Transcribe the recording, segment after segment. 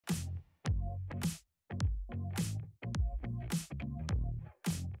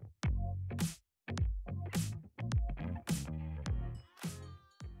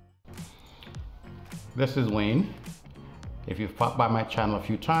This is Wayne. If you've popped by my channel a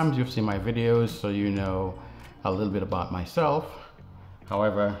few times, you've seen my videos, so you know a little bit about myself.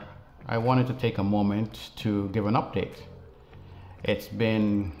 However, I wanted to take a moment to give an update. It's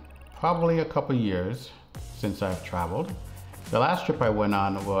been probably a couple years since I've traveled. The last trip I went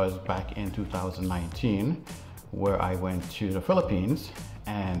on was back in 2019, where I went to the Philippines,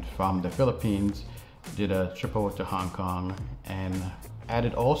 and from the Philippines did a trip over to Hong Kong and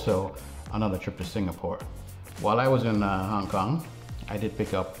added also another trip to Singapore. While I was in Hong Kong, I did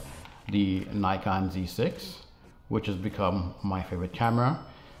pick up the Nikon Z6, which has become my favorite camera.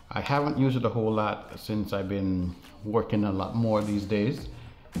 I haven't used it a whole lot since I've been working a lot more these days.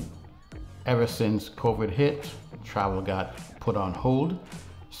 Ever since COVID hit, travel got put on hold,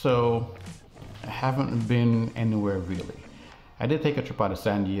 so I haven't been anywhere really. I did take a trip out of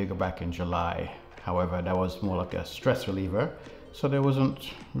San Diego back in July. However, that was more like a stress reliever, so there wasn't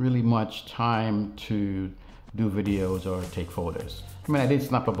really much time to do videos or take photos. I mean, I did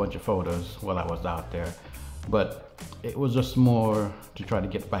snap a bunch of photos while I was out there, but it was just more to try to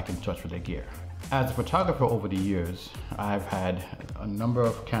get back in touch with the gear. As a photographer over the years, I've had a number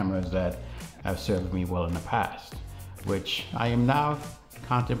of cameras that have served me well in the past, which I am now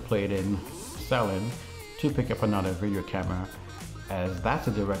contemplating selling to pick up another video camera, as that's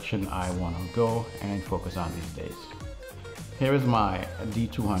the direction I want to go and focus on these days. Here is my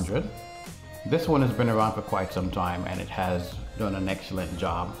D200. This one has been around for quite some time, and it has done an excellent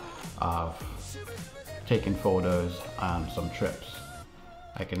job of taking photos on some trips.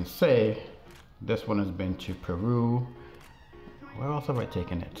 I can say this one has been to Peru. Where else have I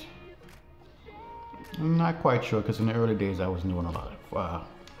taken it? I'm not quite sure, because in the early days I was doing a lot of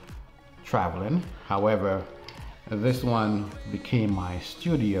traveling. However, this one became my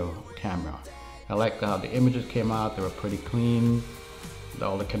studio camera. I liked how the images came out. They were pretty clean.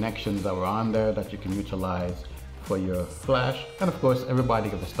 All the connections that were on there that you can utilize for your flash. And of course, everybody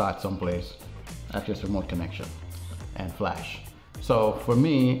got to start someplace, access remote connection and flash. So for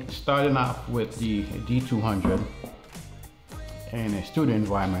me, starting off with the D200 in a studio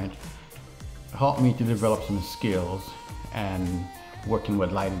environment helped me to develop some skills, and working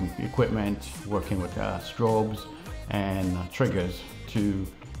with lighting equipment, working with strobes and triggers to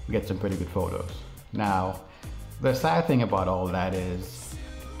get some pretty good photos. Now, the sad thing about all that is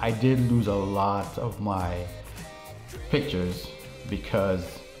I did lose a lot of my pictures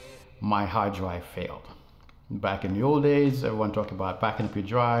because my hard drive failed. Back in the old days, everyone talked about backing up your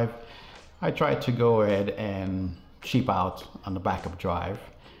drive. I tried to go ahead and cheap out on the backup drive,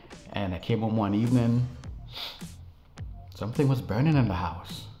 and I came home one evening, something was burning in the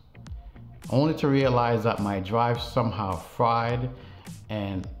house, only to realize that my drive somehow fried,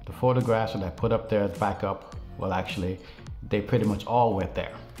 and the photographs that I put up there as backup, well, actually, they pretty much all went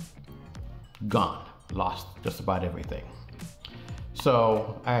there. Gone, lost just about everything.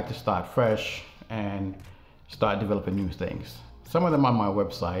 So I had to start fresh and start developing new things. Some of them on my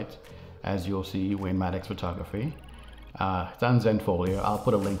website, as you'll see, Wayne Maddox Photography. It's on Zenfolio. I'll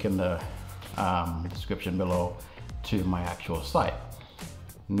put a link in the description below to my actual site.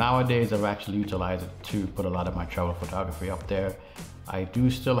 Nowadays, I've actually utilized it to put a lot of my travel photography up there. I do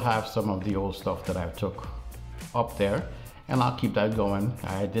still have some of the old stuff that I took up there, and I'll keep that going.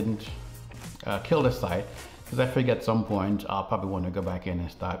 I didn't kill the site, because I figure at some point I'll probably want to go back in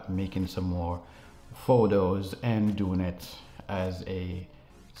and start making some more photos and doing it as a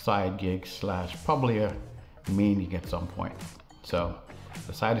side gig slash probably a main gig at some point. So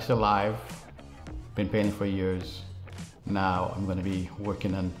the site is still live, been painting for years. Now I'm going to be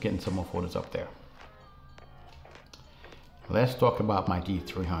working on getting some more photos up there. Let's talk about my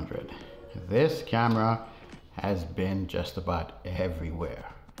D300. This camera has been just about everywhere.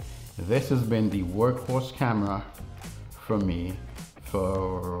 This has been the workhorse camera for me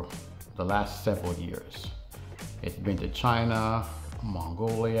for the last several years. It's been to China,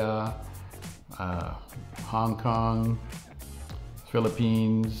 Mongolia, Hong Kong,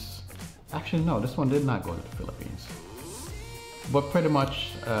 Philippines. Actually, no, this one did not go to the Philippines. But pretty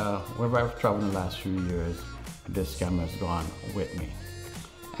much wherever I've traveled in the last few years, this camera has gone with me,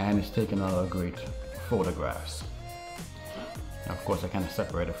 and it's taken a lot of great photographs. Now, of course, I kind of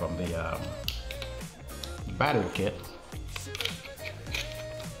separated from the battery kit.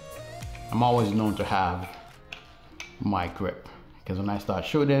 I'm always known to have my grip, because when I start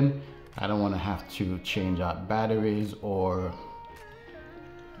shooting, I don't want to have to change out batteries or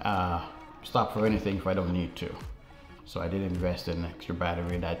stop for anything if I don't need to. So I did invest in an extra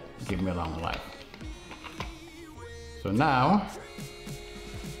battery that gave me a long life. So now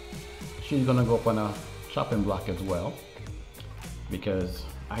she's gonna go up on a chopping block as well, because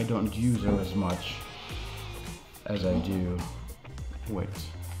I don't use her as much as I do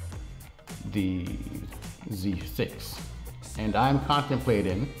with the Z6. And I'm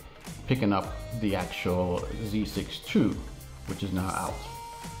contemplating picking up the actual Z6 II, which is now out.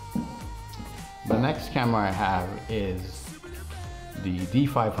 The next camera I have is the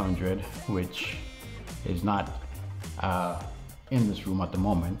D500, which is not in this room at the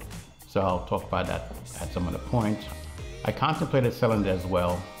moment, so I'll talk about that at some other point. I contemplated selling it as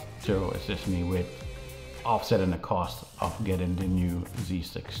well to assist me with offsetting the cost of getting the new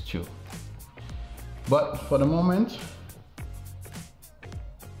Z6 II. But for the moment,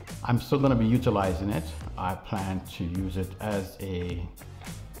 I'm still going to be utilizing it. I plan to use it as a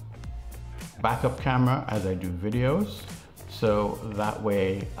backup camera as I do videos, so that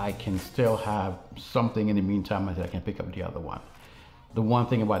way I can still have something in the meantime as I can pick up the other one. The one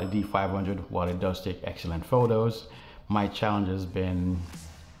thing about the D500, while it does take excellent photos, my challenge has been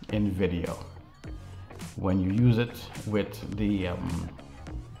in video. When you use it with the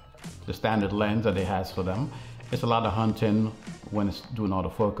standard lens that it has for them, it's a lot of hunting when it's doing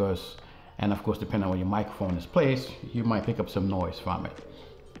autofocus, and of course depending on where your microphone is placed, you might pick up some noise from it.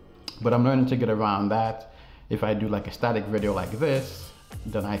 But I'm learning to get around that. If I do like a static video like this,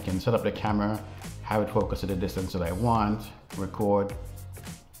 then I can set up the camera, have it focus at the distance that I want, record,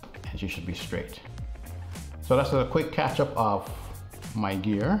 and you should be straight. So that's a quick catch up of my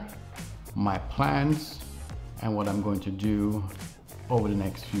gear, my plans, and what I'm going to do over the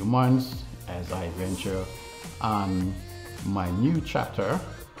next few months as I venture on my new chapter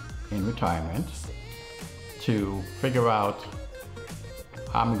in retirement to figure out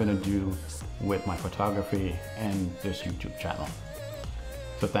how I'm gonna do with my photography and this YouTube channel.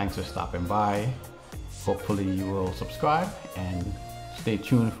 So thanks for stopping by. Hopefully you will subscribe and stay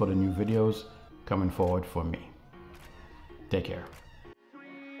tuned for the new videos coming forward for me. Take care.